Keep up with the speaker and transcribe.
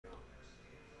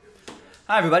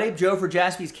Hi everybody, Joe for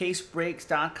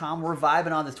JaspysCaseBreaks.com. We're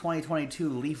vibing on the 2022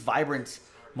 Leaf Vibrance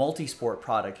Multisport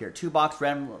product here. 2-box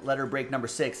random letter break number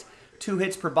 6. 2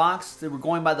 hits per box. We're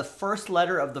going by the first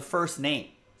letter of the first name.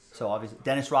 So obviously,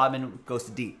 Dennis Rodman goes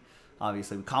to D.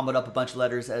 Obviously, we comboed up a bunch of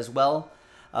letters as well.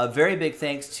 Very big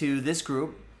thanks to this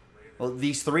group, well,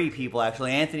 these 3 people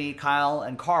actually, Anthony, Kyle,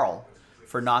 and Carl,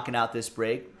 for knocking out this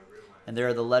break. And there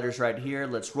are the letters right here.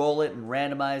 Let's roll it and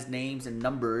randomize names and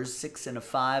numbers. 6 and a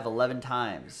 5, 11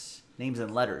 times. Names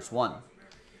and letters. 1,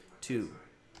 2,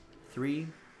 3,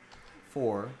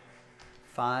 4,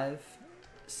 5,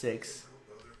 6,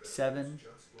 7,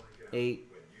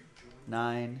 8,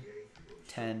 9,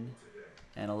 10,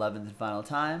 and 11th and final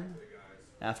time.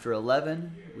 After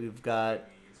 11, we've got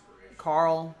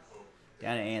Carl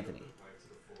down to Anthony.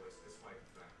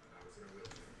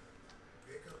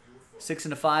 6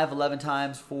 and a 5, 11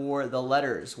 times for the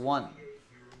letters. 1,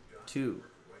 2,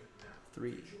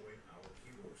 3.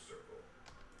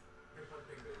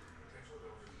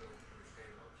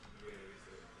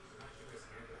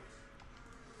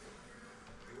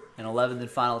 And 11th and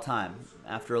final time.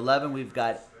 After 11, we've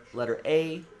got letter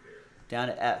A down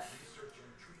to F.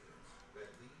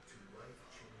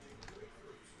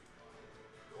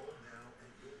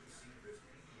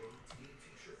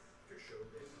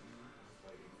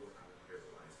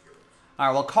 All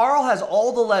right, well, Carl has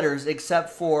all the letters except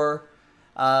for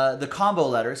the combo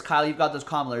letters. Kyle, you've got those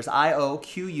combo letters. I, O,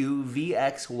 Q, U, V,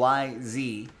 X, Y,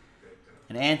 Z.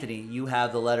 And Anthony, you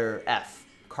have the letter F.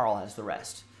 Carl has the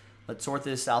rest. Let's sort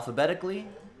this alphabetically.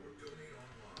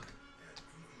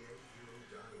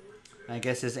 I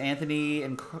guess, is Anthony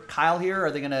and Kyle here? Are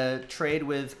they going to trade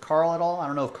with Carl at all? I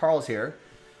don't know if Carl's here.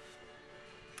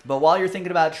 But while you're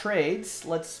thinking about trades,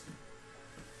 let's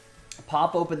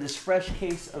pop open this fresh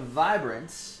case of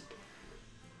Vibrance.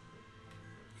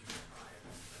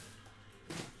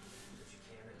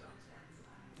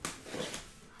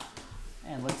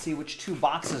 And let's see which 2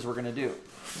 boxes we're going to do.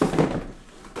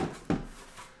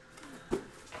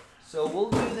 So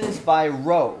we'll do this by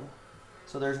row.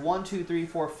 So there's 1, 2, 3,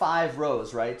 4, 5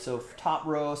 rows, right? So top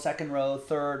row, second row,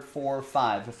 third, 4,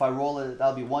 5. If I roll it,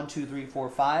 that'll be 1, 2, 3, 4,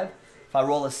 5. If I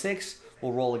roll a 6,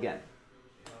 we'll roll again.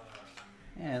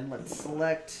 And let's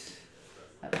select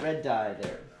that red die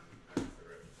there.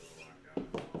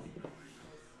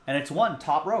 And it's 1,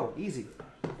 top row, easy.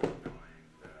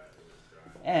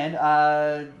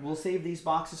 And we'll save these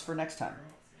boxes for next time.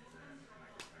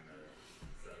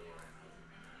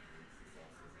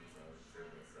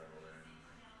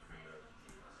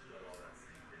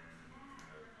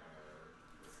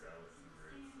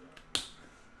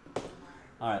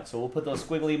 All right, so we'll put those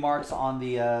squiggly marks on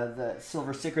the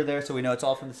silver sticker there so we know it's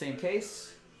all from the same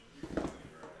case.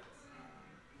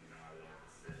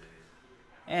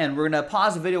 And we're going to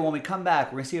pause the video when we come back.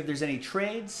 We're going to see if there's any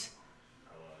trades,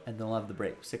 and then we'll have the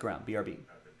break. Stick around, BRB.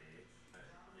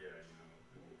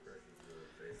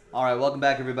 All right, welcome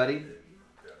back, everybody.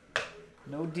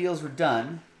 No deals were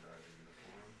done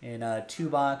in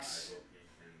 2-box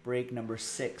break number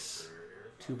 6.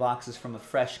 2 boxes from a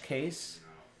fresh case.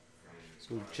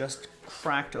 So we've just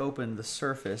cracked open the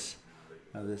surface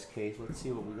of this case. Let's see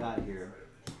what we got here.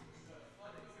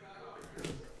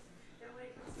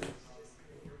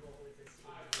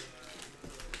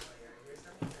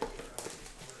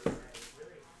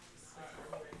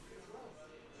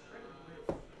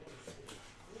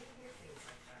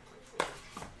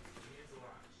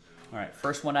 All right,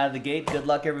 first one out of the gate. Good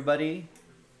luck, everybody.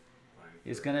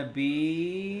 Is going to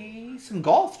be some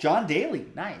golf. John Daly.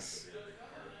 Nice.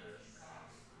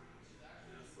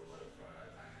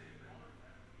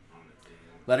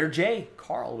 Letter J,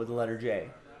 Carl with the letter J.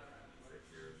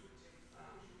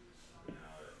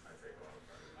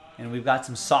 And we've got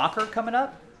some soccer coming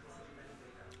up.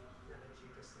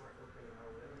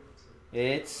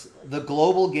 It's the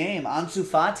global game, Ansu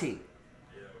Fati.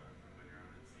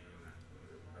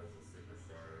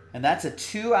 And that's a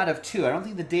 2 out of 2. I don't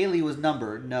think the daily was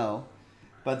numbered, no.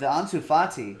 But the Ansu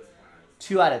Fati,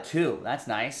 2 out of 2. That's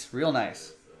nice, real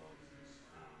nice.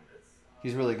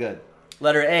 He's really good.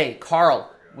 Letter A, Carl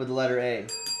with the letter A.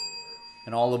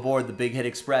 And all aboard the Big Hit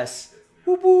Express.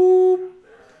 Whoop, whoop.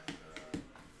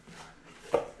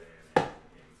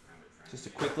 Just a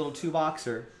quick little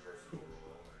 2-boxer.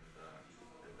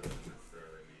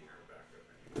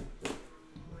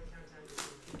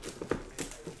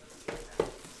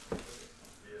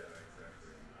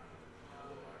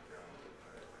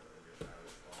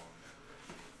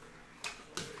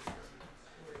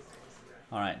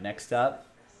 All right, next up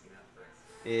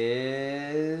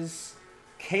is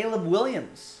Caleb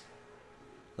Williams.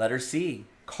 Letter C,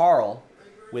 Carl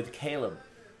with Caleb.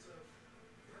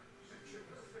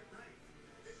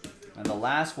 And the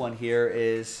last one here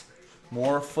is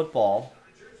more football.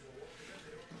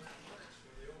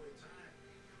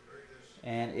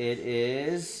 And it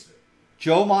is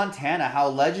Joe Montana, How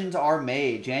Legends Are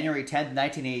Made. January 10th,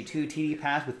 1982. TD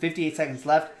pass with 58 seconds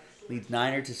left. Leads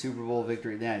Niner to Super Bowl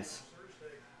victory. Nice.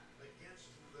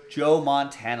 Joe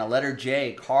Montana. Letter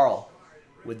J. Carl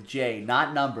with J.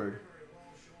 Not numbered.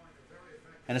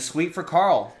 And a sweep for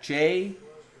Carl. J,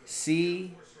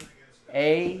 C,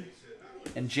 A,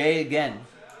 and J again.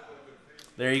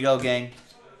 There you go, gang.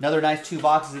 Another nice 2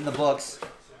 boxes in the books.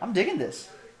 I'm digging this.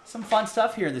 Some fun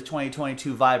stuff here in the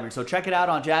 2022 Vibrance. So check it out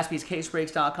on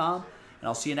jaspyscasebreaks.com, and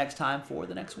I'll see you next time for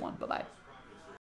the next one. Bye-bye.